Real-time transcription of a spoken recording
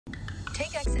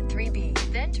Take exit 3B,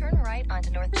 then turn right onto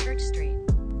North Church Street.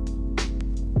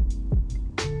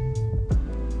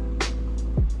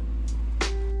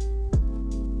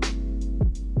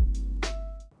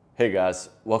 Hey guys,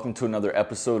 welcome to another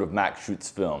episode of Max Shoots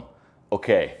Film.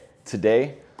 Okay,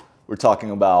 today we're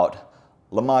talking about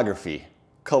Lomography,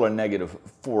 color negative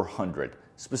 400,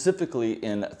 specifically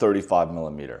in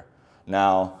 35mm.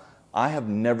 Now, I have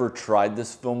never tried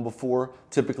this film before.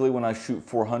 Typically when I shoot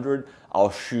 400,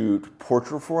 I'll shoot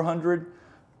portrait 400,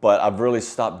 but I've really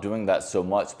stopped doing that so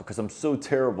much because I'm so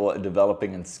terrible at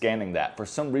developing and scanning that. For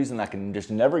some reason, I can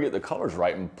just never get the colors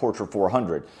right in portrait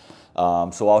 400.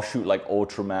 So I'll shoot like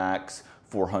Ultramax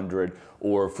 400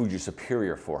 or Fuji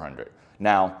Superior 400.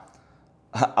 Now,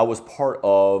 I was part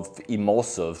of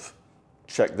Emulsive,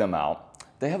 check them out.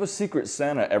 They have a Secret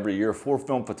Santa every year for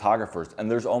film photographers, and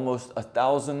there's almost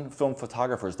 1,000 film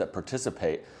photographers that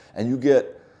participate, and you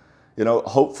get, you know,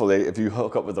 hopefully, if you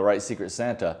hook up with the right Secret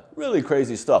Santa, really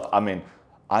crazy stuff. I mean,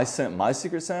 I sent my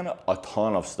Secret Santa a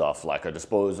ton of stuff, like a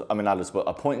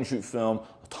point and shoot film,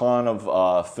 a ton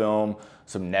of film,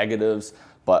 some negatives,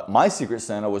 but my Secret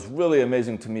Santa was really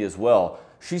amazing to me as well.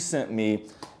 She sent me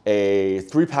a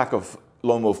 3-pack of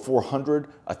Lomo 400,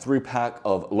 a 3-pack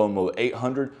of Lomo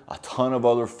 800, a ton of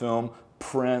other film,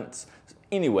 prints.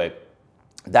 Anyway,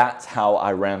 that's how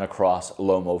I ran across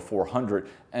Lomo 400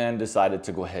 and decided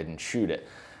to go ahead and shoot it.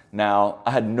 Now,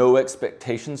 I had no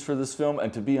expectations for this film,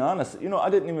 and to be honest, you know, I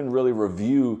didn't even really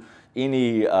review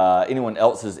anyone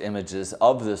else's images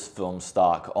of this film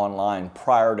stock online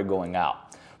prior to going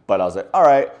out. But I was like, all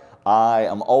right, I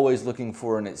am always looking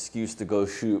for an excuse to go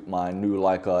shoot my new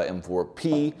Leica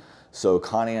M4-P. So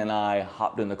Connie and I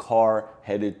hopped in the car,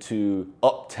 headed to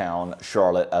Uptown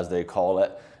Charlotte, as they call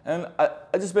it. And I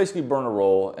just basically burned a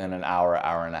roll in an hour,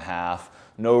 hour and a half.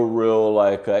 No real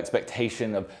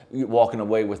expectation of walking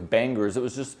away with bangers. It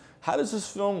was just, how does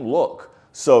this film look?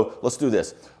 So let's do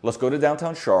this. Let's go to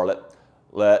downtown Charlotte.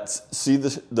 Let's see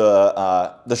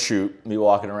the shoot, me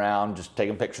walking around, just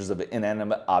taking pictures of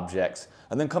inanimate objects.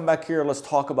 And then come back here, let's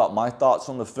talk about my thoughts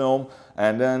on the film.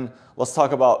 And then let's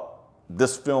talk about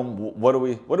this film, what do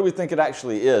we think it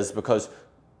actually is? Because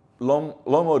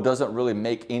Lomo doesn't really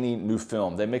make any new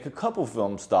film. They make a couple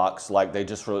film stocks, like they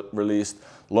just released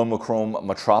Lomochrome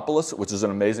Metropolis, which is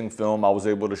an amazing film. I was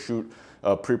able to shoot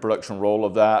a pre-production roll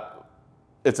of that.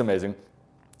 It's amazing.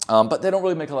 But they don't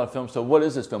really make a lot of films, so what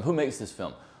is this film? Who makes this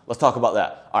film? Let's talk about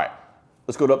that. All right,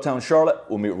 let's go to Uptown Charlotte.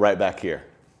 We'll meet right back here.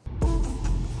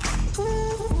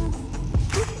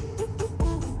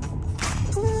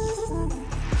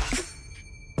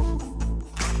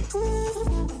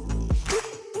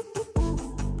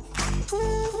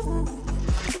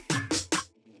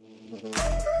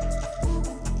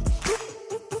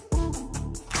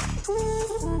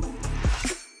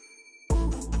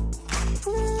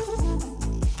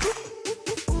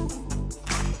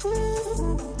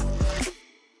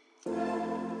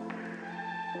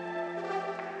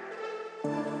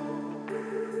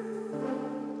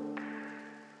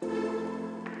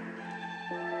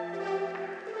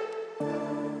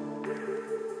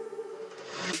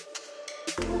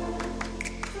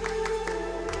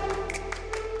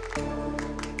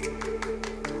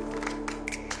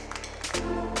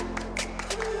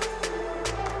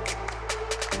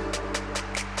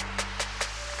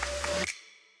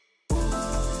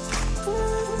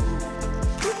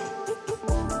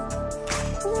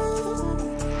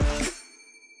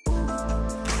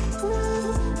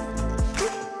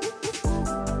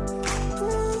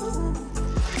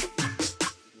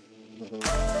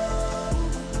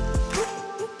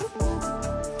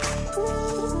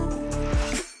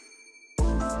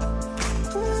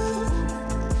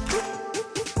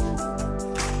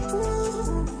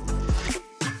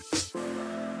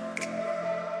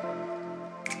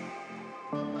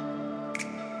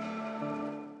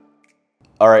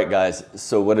 All right, guys,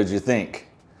 so what did you think?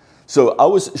 So I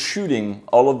was shooting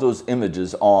all of those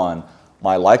images on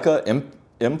my Leica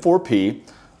M4-P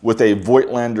with a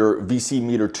Voigtlander VC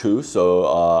Meter 2,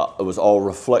 so it was all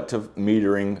reflective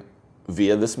metering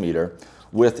via this meter,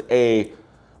 with a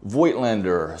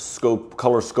Voigtlander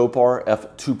color Scopar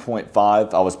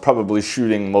f2.5. I was probably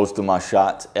shooting most of my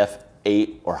shots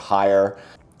f8 or higher.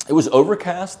 It was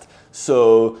overcast,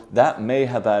 so that may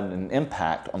have had an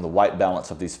impact on the white balance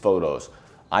of these photos.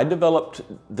 I developed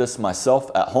this myself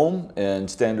at home in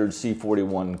standard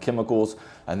C41 chemicals,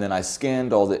 and then I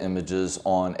scanned all the images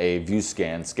on a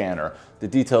ViewScan scanner. The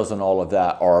details on all of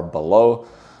that are below.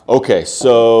 Okay,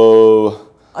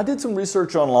 so I did some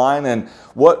research online, and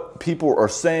what people are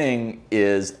saying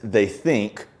is they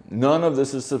think none of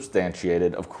this is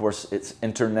substantiated. Of course, it's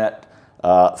internet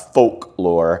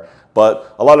folklore,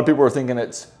 but a lot of people are thinking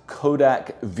it's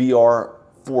Kodak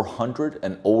VR400,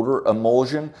 an older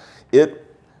emulsion.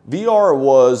 VR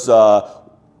was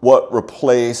what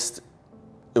replaced,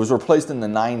 it was replaced in the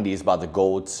 90s by the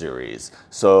Gold series.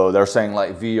 So they're saying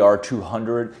like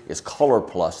VR200 is color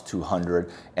plus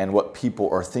 200, and what people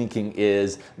are thinking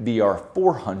is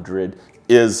VR400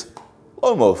 is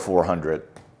Lomo 400.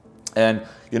 And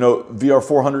you know,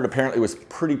 VR400 apparently was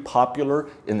pretty popular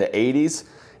in the 80s,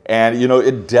 and you know,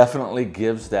 it definitely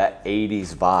gives that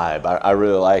 80s vibe. I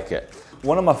really like it.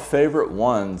 One of my favorite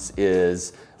ones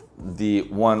is the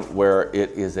one where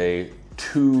it is a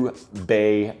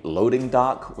 2-bay loading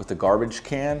dock with the garbage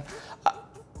can.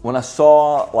 When I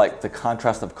saw like the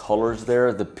contrast of colors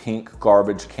there, the pink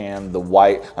garbage can, the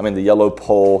white, the yellow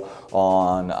pole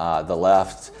on the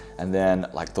left, and then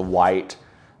like the white,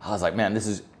 I was like, man, this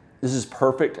is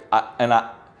perfect.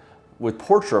 With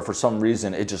Portra, for some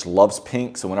reason, it just loves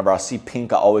pink. So whenever I see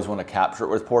pink, I always want to capture it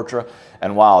with Portra.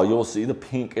 And wow, you'll see the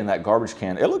pink in that garbage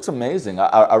can. It looks amazing.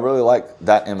 I really like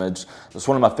that image. It's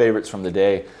one of my favorites from the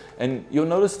day. And you'll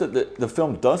notice that the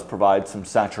film does provide some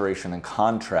saturation and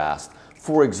contrast.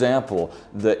 For example,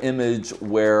 the image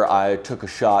where I took a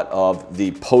shot of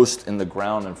the post in the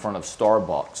ground in front of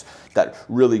Starbucks, that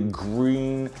really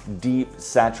green, deep,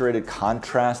 saturated,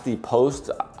 contrasty post.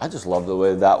 I just love the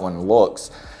way that one looks.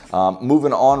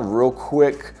 Moving on real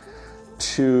quick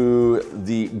to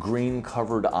the green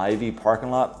covered ivy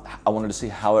parking lot. I wanted to see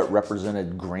how it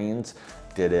represented greens.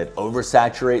 Did it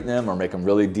oversaturate them or make them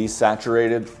really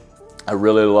desaturated? I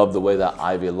really love the way that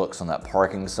ivy looks on that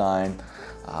parking sign.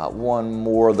 One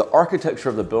more, the architecture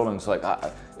of the buildings, like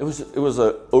it was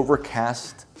a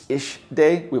overcast-ish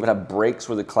day. We would have breaks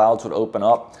where the clouds would open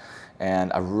up,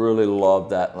 and I really love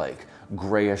that like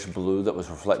grayish blue that was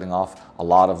reflecting off a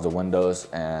lot of the windows,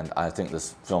 and I think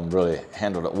this film really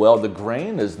handled it well. The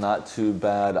grain is not too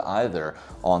bad either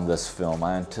on this film.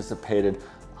 I anticipated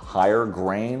higher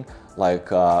grain, like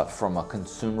from a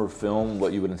consumer film,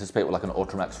 what you would anticipate with like an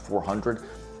Ultramax 400.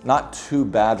 Not too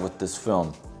bad with this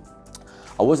film.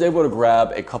 I was able to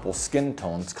grab a couple skin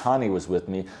tones. Connie was with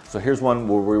me. So here's one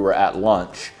where we were at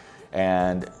lunch,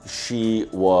 and she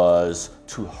was,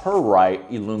 to her right,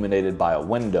 illuminated by a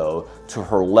window. To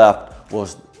her left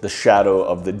was the shadow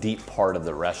of the deep part of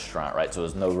the restaurant, right? So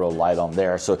there's no real light on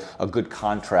there. So a good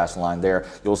contrast line there.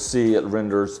 You'll see it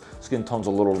renders skin tones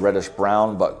a little reddish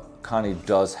brown, but Connie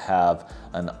does have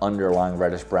an underlying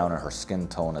reddish brown in her skin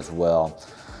tone as well.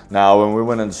 Now, when we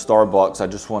went into Starbucks, I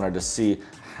just wanted to see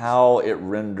how it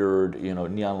rendered, you know,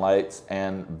 neon lights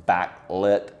and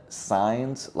backlit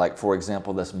signs. Like for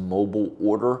example, this mobile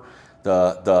order,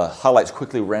 the highlights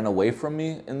quickly ran away from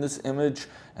me in this image,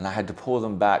 and I had to pull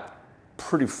them back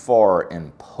pretty far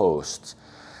in post.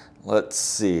 Let's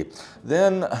see.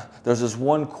 Then there's this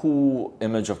one cool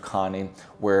image of Connie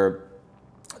where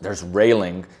there's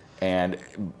railing, and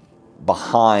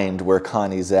behind where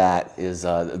Connie's at is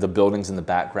the buildings in the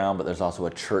background, but there's also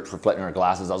a church reflecting her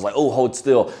glasses. I was like, oh, hold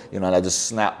still, you know, and I just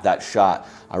snapped that shot.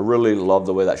 I really love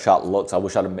the way that shot looks. I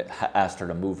wish I'd have asked her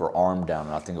to move her arm down,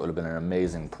 and I think it would have been an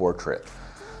amazing portrait.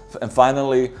 And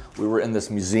finally, we were in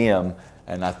this museum,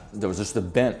 and there was just a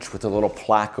bench with a little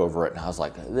plaque over it, and I was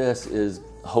like, this is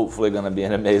hopefully gonna be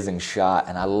an amazing shot.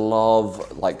 And I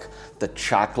love like the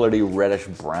chocolatey reddish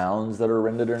browns that are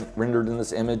rendered in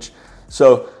this image.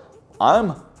 So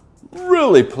I'm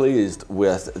really pleased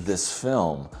with this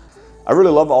film. I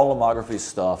really love all Lomography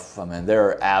stuff. I mean,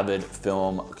 they're avid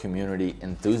film community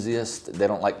enthusiasts. They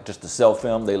don't like just to sell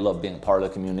film, they love being part of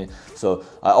the community. So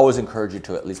I always encourage you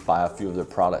to at least buy a few of their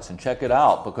products and check it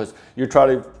out, because you're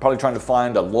probably trying to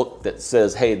find a look that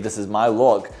says, hey, this is my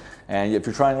look. And if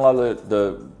you're trying a lot of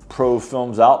the pro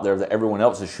films out there that everyone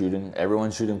else is shooting,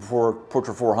 everyone's shooting for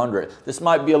Portra 400, this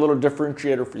might be a little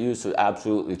differentiator for you, so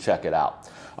absolutely check it out.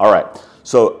 All right,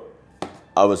 so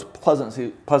I was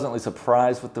pleasantly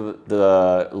surprised with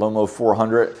the Lomo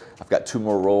 400. I've got 2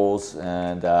 more rolls,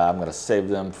 and I'm gonna save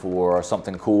them for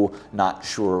something cool, not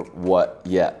sure what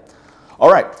yet.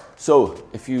 All right, so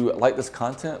if you like this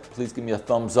content, please give me a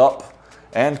thumbs up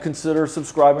and consider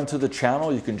subscribing to the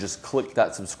channel. You can just click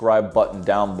that subscribe button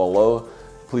down below.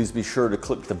 Please be sure to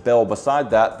click the bell beside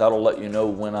that. That'll let you know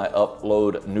when I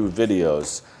upload new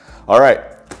videos. All right,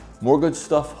 more good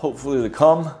stuff hopefully to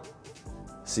come.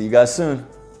 See you guys soon.